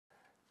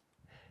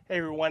Hey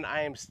everyone,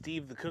 I am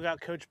Steve, the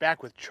Cookout Coach,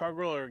 back with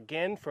Char-Griller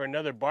again for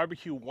another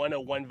Barbecue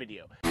 101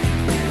 video.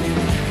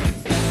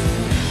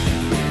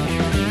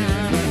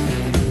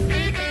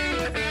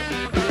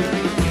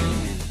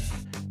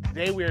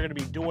 Today we are going to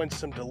be doing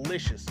some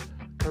delicious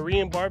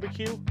Korean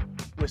barbecue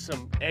with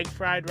some egg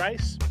fried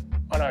rice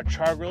on our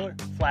Char-Griller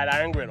flat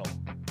iron griddle.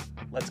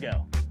 Let's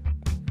go.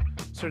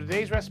 So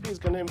today's recipe is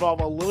going to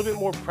involve a little bit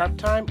more prep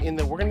time in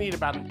that we're going to need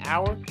about an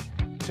hour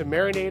to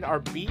marinate our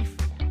beef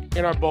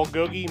in our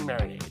bulgogi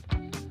marinade.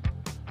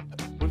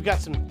 We've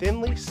got some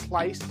thinly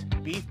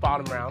sliced beef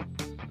bottom round.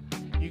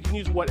 You can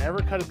use whatever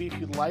cut of beef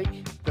you'd like.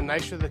 The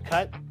nicer the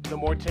cut, the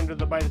more tender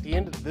the bite at the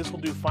end. This will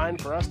do fine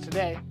for us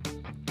today.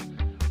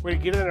 We're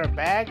gonna get it in our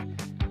bag,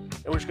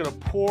 and we're just gonna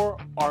pour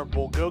our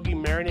bulgogi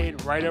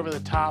marinade right over the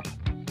top.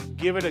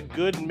 Give it a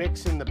good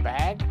mix in the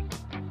bag.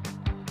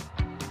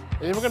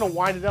 And then we're gonna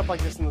wind it up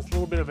like this in this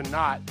little bit of a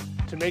knot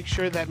to make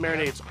sure that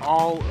marinade's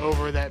all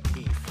over that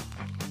beef.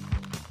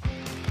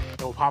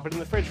 And we'll pop it in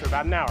the fridge for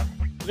about an hour.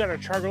 We've got our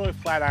Char-Griller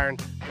flat iron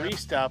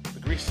greased up.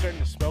 The grease is starting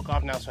to smoke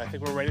off now, so I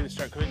think we're ready to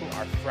start cooking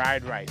our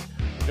fried rice.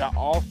 We've got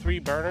all three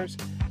burners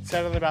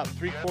set on about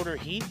 3/4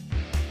 heat.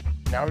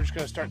 Now we're just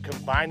gonna start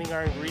combining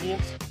our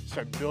ingredients,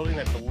 start building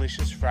that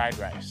delicious fried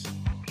rice.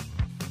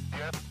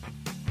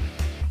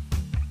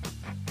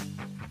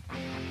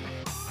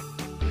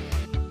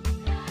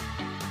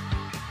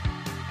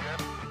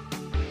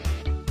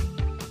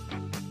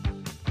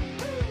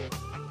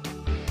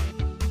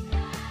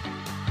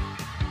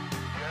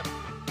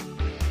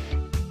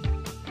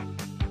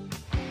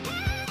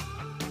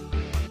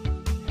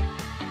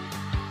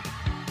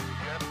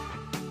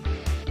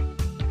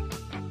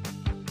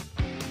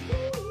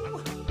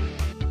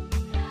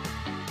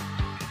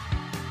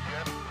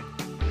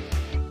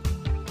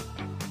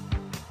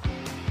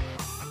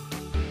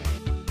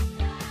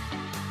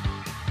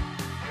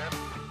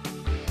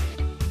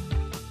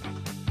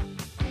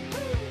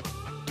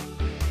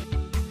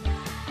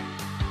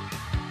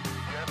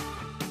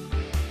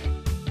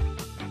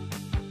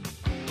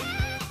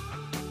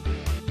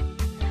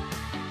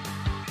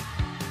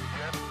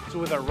 So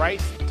with our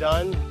rice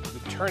done,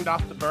 we've turned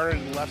off the burner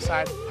to the left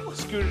side,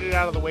 scooted it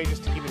out of the way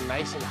just to keep it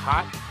nice and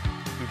hot.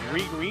 We've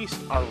re-greased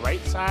our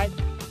right side.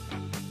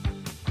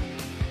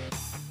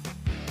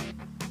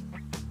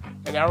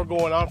 And now we're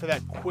going on for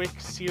that quick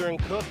sear and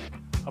cook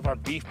of our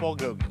beef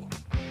bulgogi.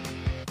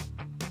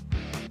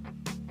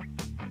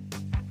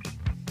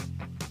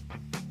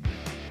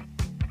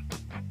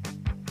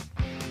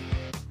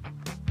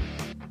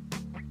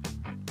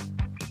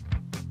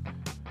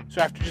 So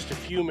after just a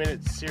few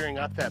minutes searing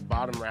up that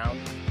bottom round,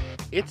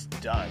 it's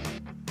done.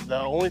 The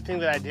only thing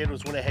that I did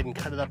was went ahead and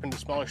cut it up into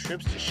smaller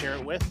strips to share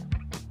it with.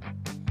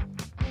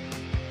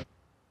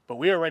 But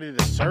we are ready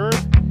to serve.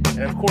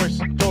 And of course,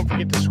 don't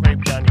forget to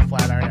scrape down your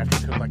flat iron after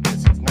you cook like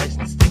this. It's nice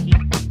and sticky.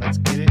 Let's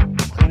get it,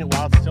 clean it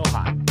while it's still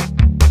hot.